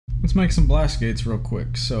Let's make some blast gates real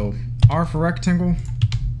quick. So R for rectangle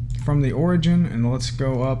from the origin, and let's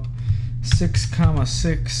go up 6,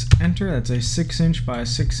 6, enter. That's a 6" by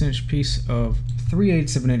 6" piece of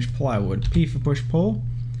 3/8 of an inch plywood. P for push pull,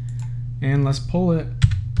 and let's pull it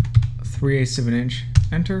 3/8 of an inch,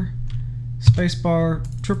 enter. Spacebar,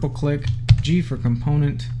 triple click, G for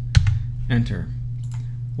component, enter.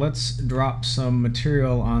 Let's drop some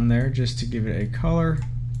material on there just to give it a color,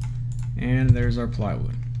 and there's our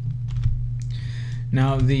plywood.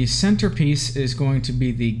 Now the centerpiece is going to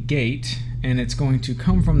be the gate, and it's going to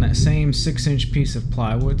come from that same 6" piece of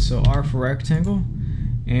plywood. So R for rectangle,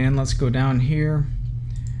 and let's go down here,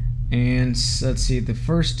 and let's see, the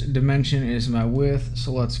first dimension is my width,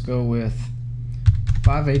 so let's go with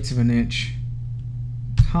 5/8 of an inch,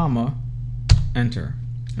 comma, enter.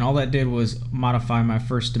 And all that did was modify my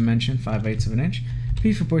first dimension, 5/8 of an inch.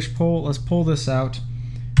 P for push pull, let's pull this out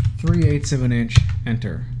 3/8 of an inch,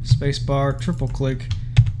 enter. Spacebar, triple click,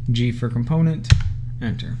 G for component,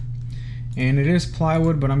 enter. And it is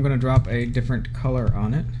plywood, but I'm going to drop a different color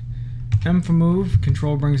on it. M for move,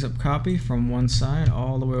 control brings up copy from one side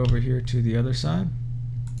all the way over here to the other side.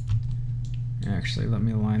 Actually, let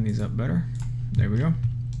me line these up better. There we go.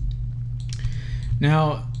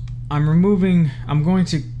 Now I'm going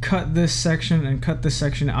to cut this section and cut this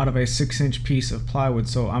section out of a 6" piece of plywood.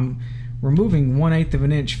 So I'm removing 1/8 of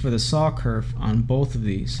an inch for the saw curve on both of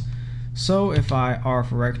these. So if I R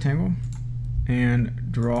for rectangle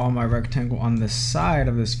and draw my rectangle on the side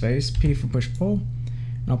of this face, P for push pull,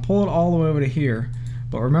 and I'll pull it all the way over to here.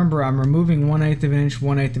 But remember, I'm removing 1/8 of an inch,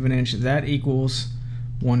 1/8 of an inch. That equals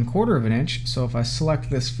 1/4 of an inch. So if I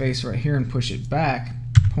select this face right here and push it back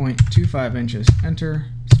 0.25 inches, enter.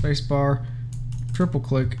 Spacebar, triple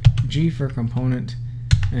click, G for component,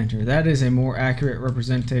 enter. That is a more accurate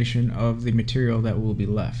representation of the material that will be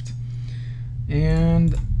left.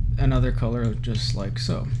 And another color just like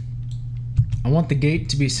so. I want the gate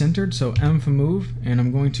to be centered, so M for move, and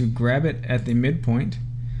I'm going to grab it at the midpoint,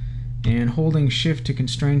 and holding shift to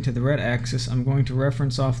constrain to the red axis, I'm going to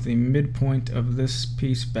reference off the midpoint of this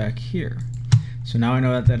piece back here. So now I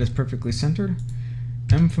know that that is perfectly centered.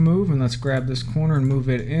 M for move, and let's grab this corner and move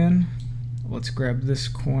it in. Let's grab this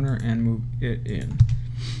corner and move it in.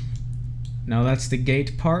 Now that's the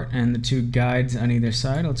gate part and the two guides on either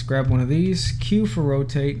side. Let's grab one of these, Q for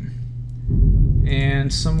rotate,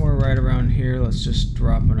 and somewhere right around here let's just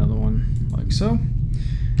drop another one like so.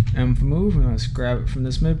 M for move, and let's grab it from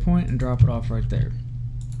this midpoint and drop it off right there.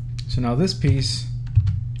 So now this piece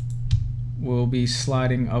will be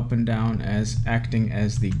sliding up and down as acting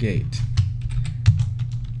as the gate.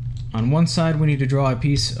 On one side we need to draw a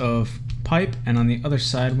piece of pipe, and on the other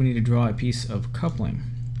side we need to draw a piece of coupling.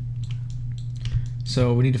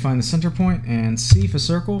 So we need to find the center point, and C for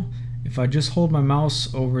circle. If I just hold my mouse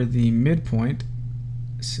over the midpoint,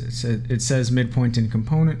 it says midpoint in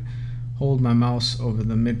component, hold my mouse over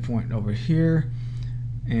the midpoint over here,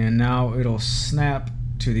 and now it'll snap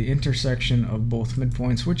to the intersection of both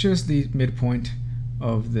midpoints, which is the midpoint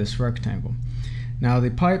of this rectangle. Now the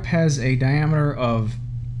pipe has a diameter of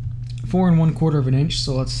 4 1/4 of an inch,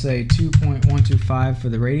 so let's say 2.125 for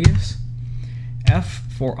the radius. F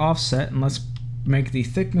for offset, and let's make the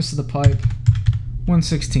thickness of the pipe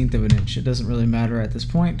 1/16 of an inch. It doesn't really matter at this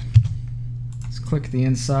point. Let's click the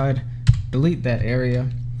inside, delete that area.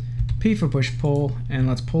 P for push pull, and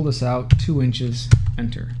let's pull this out 2 inches,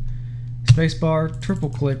 enter. Spacebar, triple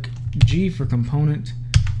click, G for component,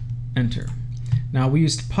 enter. Now we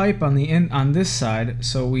used pipe on this side,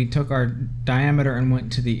 so we took our diameter and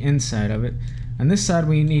went to the inside of it. On this side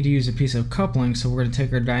we need to use a piece of coupling, so we're going to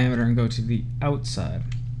take our diameter and go to the outside.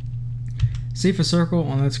 C for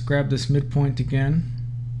circle, and let's grab this midpoint again.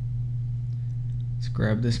 Let's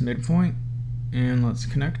grab this midpoint and let's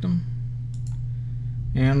connect them.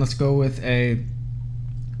 And let's go with a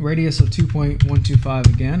radius of 2.125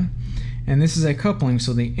 again. And this is a coupling,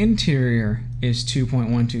 so the interior is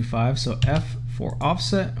 2.125, so F for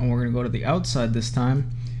offset, and we're going to go to the outside this time,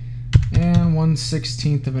 and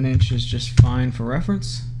 1/16 of an inch is just fine for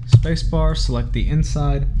reference. Spacebar, select the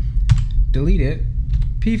inside, delete it,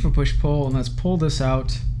 P for push pull, and let's pull this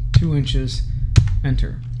out 2 inches,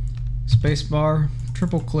 enter. Spacebar,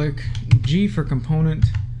 triple click, G for component,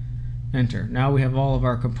 enter. Now we have all of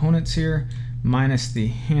our components here minus the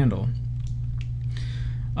handle.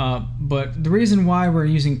 But the reason why we're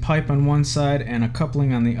using pipe on one side and a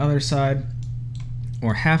coupling on the other side,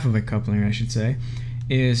 or half of a coupling I should say,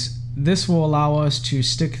 is this will allow us to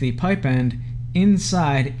stick the pipe end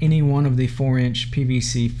inside any one of the 4-inch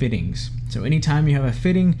PVC fittings. So anytime you have a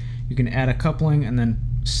fitting, you can add a coupling and then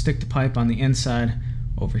stick the pipe on the inside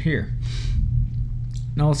over here.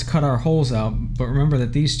 Now let's cut our holes out, but remember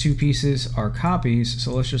that these two pieces are copies,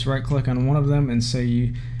 so let's just right click on one of them and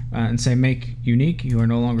say make unique. You are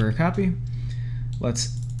no longer a copy.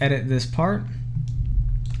 Let's edit this part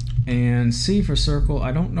and C for circle.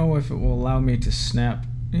 I don't know if it will allow me to snap.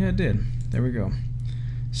 Yeah, it did. There we go.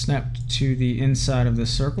 Snap to the inside of this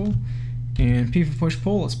circle, and P for push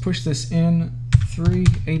pull. Let's push this in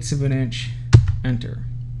 3/8 of an inch, enter,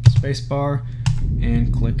 space bar,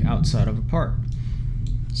 and click outside of a part.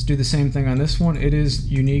 Let's do the same thing on this one. It is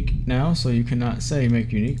unique now, so you cannot say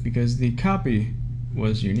make unique because the copy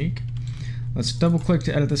was unique. Let's double click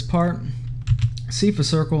to edit this part, C for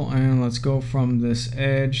circle, and let's go from this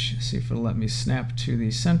edge, see if it'll let me snap to the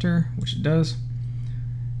center, which it does,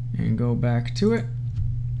 and go back to it.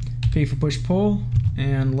 P for push pull,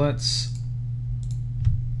 and let's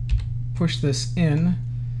push this in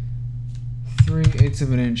 3/8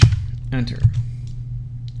 of an inch, enter.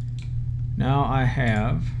 Now I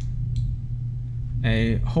have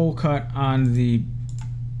a hole cut on the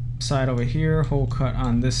side over here, hole cut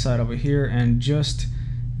on this side over here, and just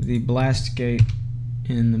the blast gate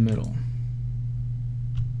in the middle,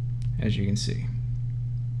 as you can see.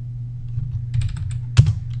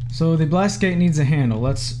 So the blast gate needs a handle.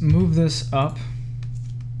 Let's move this up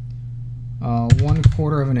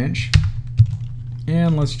 1/4 of an inch,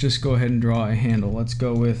 and let's just go ahead and draw a handle. Let's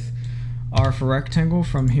go with R for rectangle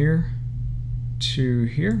from here to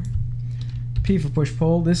here. P for push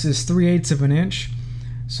pull. This is 3/8 of an inch,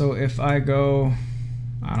 so if I go,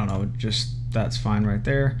 I don't know, just that's fine right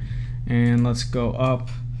there, and let's go up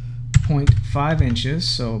 0.5 inches,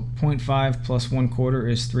 so 0.5 plus 1/4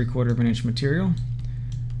 is 3/4 of an inch material.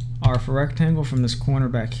 R for rectangle from this corner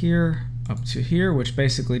back here up to here, which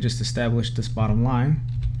basically just established this bottom line.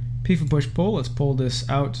 P for push pull. Let's pull this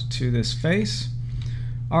out to this face.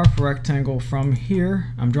 R for rectangle from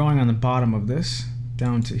here, I'm drawing on the bottom of this,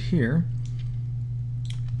 down to here.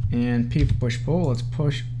 And P for push pull, let's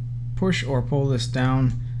push or pull this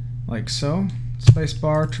down like so. Space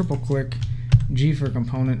bar, triple click, G for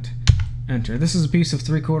component, enter. This is a piece of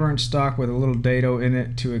 3/4 inch stock with a little dado in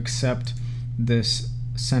it to accept this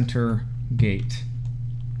center gate.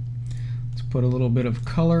 Let's put a little bit of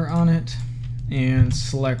color on it and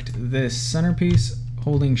select this centerpiece,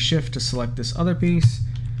 holding shift to select this other piece.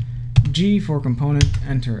 G for component,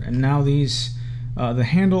 enter. And now these, the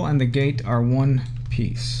handle and the gate are one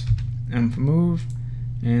piece. M for move,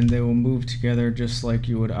 and they will move together just like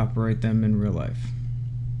you would operate them in real life.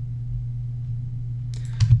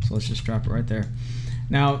 So let's just drop it right there.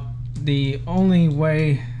 Now the only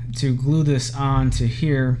way to glue this on to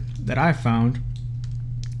here that I found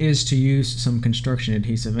is to use some construction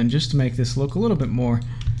adhesive, and just to make this look a little bit more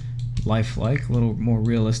lifelike, a little more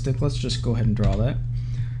realistic, let's just go ahead and draw that.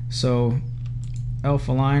 So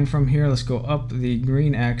alpha line from here, let's go up the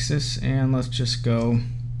green axis and let's just go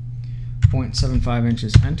 0.75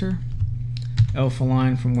 inches, enter. Alpha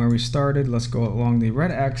line from where we started, let's go along the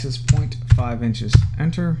red axis, 0.5 inches,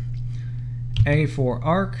 enter. A for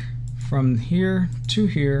arc from here to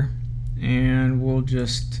here, and we'll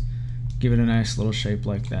just give it a nice little shape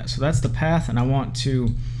like that. So that's the path, and I want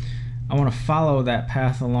to follow that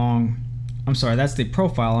path along. I'm sorry, that's the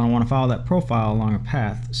profile, and I want to follow that profile along a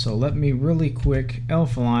path. So let me really quick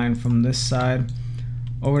alpha line from this side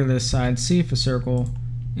over to this side, C for circle,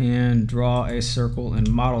 and draw a circle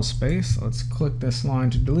in model space. Let's click this line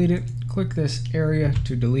to delete it, click this area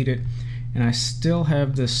to delete it, and I still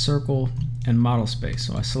have this circle and model space.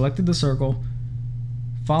 So I selected the circle,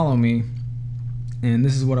 follow me, and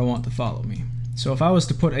this is what I want to follow me. So if I was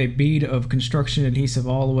to put a bead of construction adhesive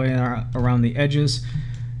all the way around the edges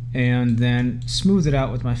and then smooth it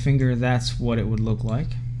out with my finger, that's what it would look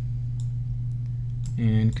like.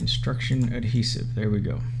 And construction adhesive, there we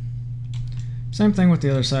go. Same thing with the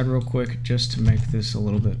other side real quick, just to make this a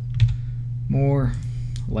little bit more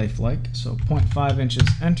lifelike. So 0.5 inches,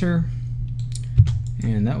 enter,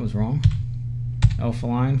 and that was wrong. Alpha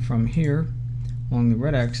line from here along the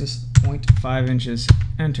red axis, 0.5 inches,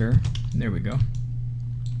 enter, there we go.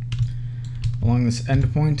 Along this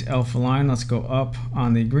end point, alpha line, let's go up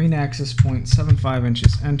on the green axis, 0.75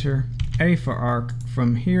 inches, enter. A for arc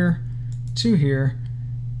from here to here,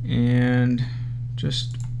 and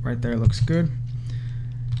just right there looks good.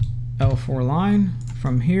 L4 line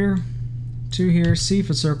from here to here, C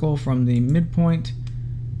for circle from the midpoint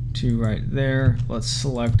to right there. Let's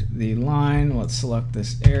select the line, let's select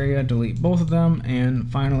this area, delete both of them,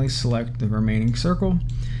 and finally select the remaining circle.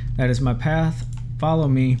 That is my path. Follow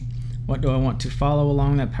me. What do I want to follow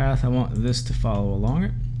along that path? I want this to follow along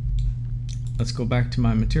it. Let's go back to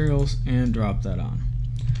my materials and drop that on.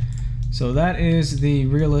 So that is the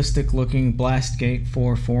realistic looking blast gate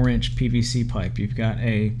for 4-inch PVC pipe. You've got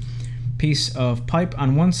a piece of pipe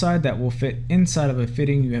on one side that will fit inside of a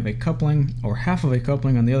fitting. You have a coupling or half of a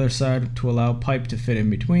coupling on the other side to allow pipe to fit in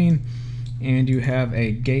between, and you have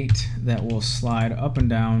a gate that will slide up and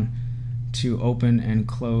down to open and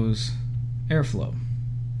close airflow.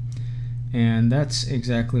 And that's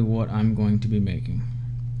exactly what I'm going to be making.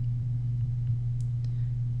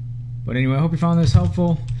 But anyway, I hope you found this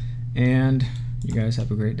helpful, and you guys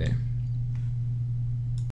have a great day.